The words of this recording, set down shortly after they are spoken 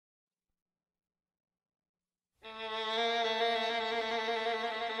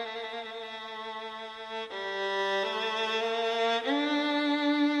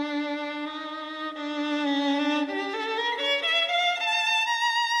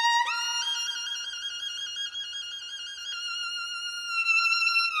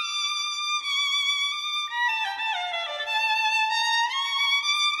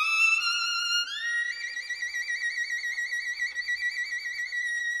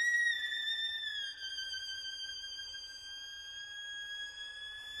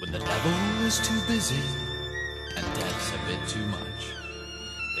When the devil is too busy and death's a bit too much,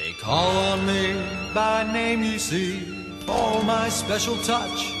 they call on me by name, you see, for my special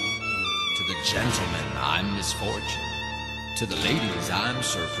touch. To the gentlemen, I'm misfortune. To the ladies, I'm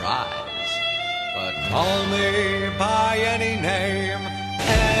surprise. But call me by any name,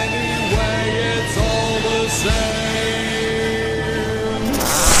 anyway, it's all the same.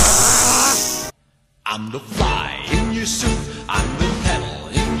 I'm the fly in your soup, I'm the pedal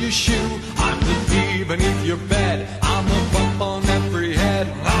in your shoe, I'm the bee beneath your bed, I'm the bump on every head,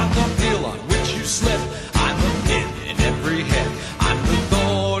 I'm the peel on which you slip, I'm the pin in every head, I'm the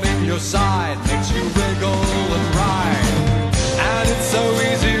thorn in your side, makes you wriggle and ride. And it's so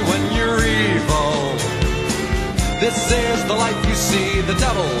easy when you're evil. This is the life you see, the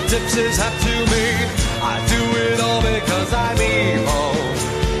devil tips his hat to me. I do it all because I'm evil,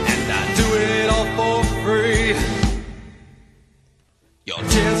 and I do it all for free. Your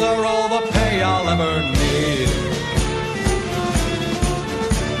tears are all the pay I'll ever need.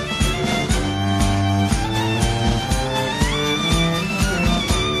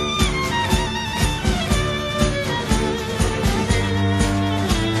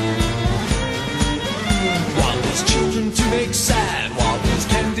 While there's children to make sad, while there's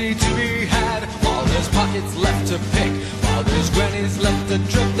candy to be had, while there's pockets left to pick, while there's grannies left to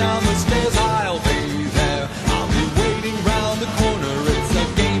drip down the stairs, I'll be there. I'll be waiting round the corner.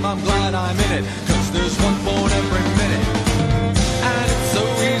 I'm glad I'm in it, 'cause there's one born every minute. And it's so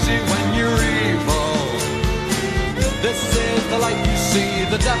easy when you're evil. This is the life you see,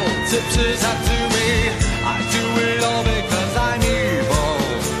 the devil tips his hat to me. I do it all because I'm evil,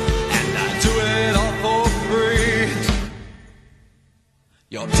 and I do it all for free.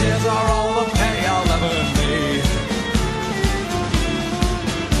 Your tears are all the pay I'll ever need.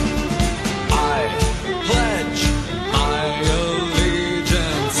 I pledge my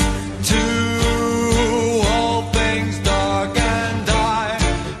allegiance to all things dark, and I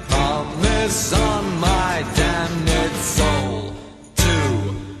promise on my damned soul to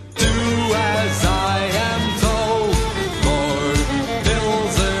do as I am told. Lord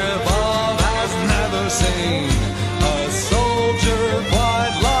Beelzebub has never seen a soldier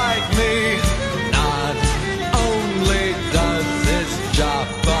quite like me. Not only does his job,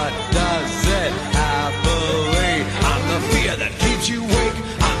 but does it happily. I'm the fear that keeps you awake,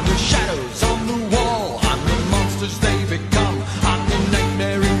 I'm the shadows on the wall, I'm the monsters they become, I'm the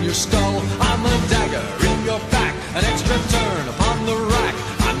nightmare in your skull, I'm a dagger in your back, an extra turn upon the rack,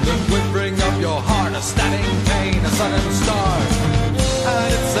 I'm the quivering of your heart, a stabbing pain, a sudden start. And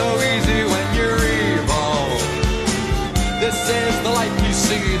it's so easy when you're evil. This is the life you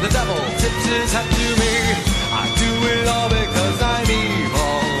see, the devil tips his hat to me. I do it all because I'm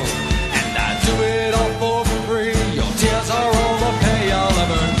evil, and I do it all for free. Your tears are all the pay I'll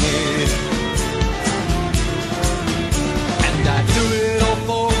ever need, and I do it all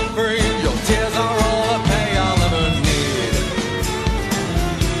for free. Your tears are all the pay I'll ever need,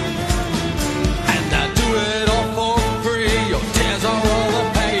 and I do it all for free. Your tears are all the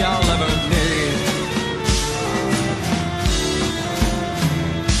pay I'll ever need.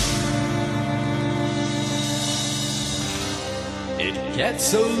 It gets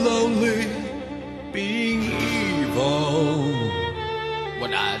so lonely being evil.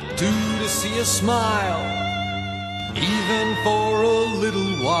 What I'd do to see a smile, even for a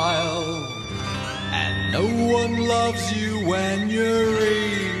little while. And no one loves you when you're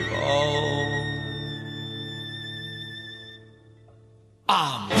evil.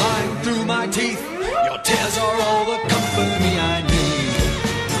 I'm lying through my teeth, your tears are all the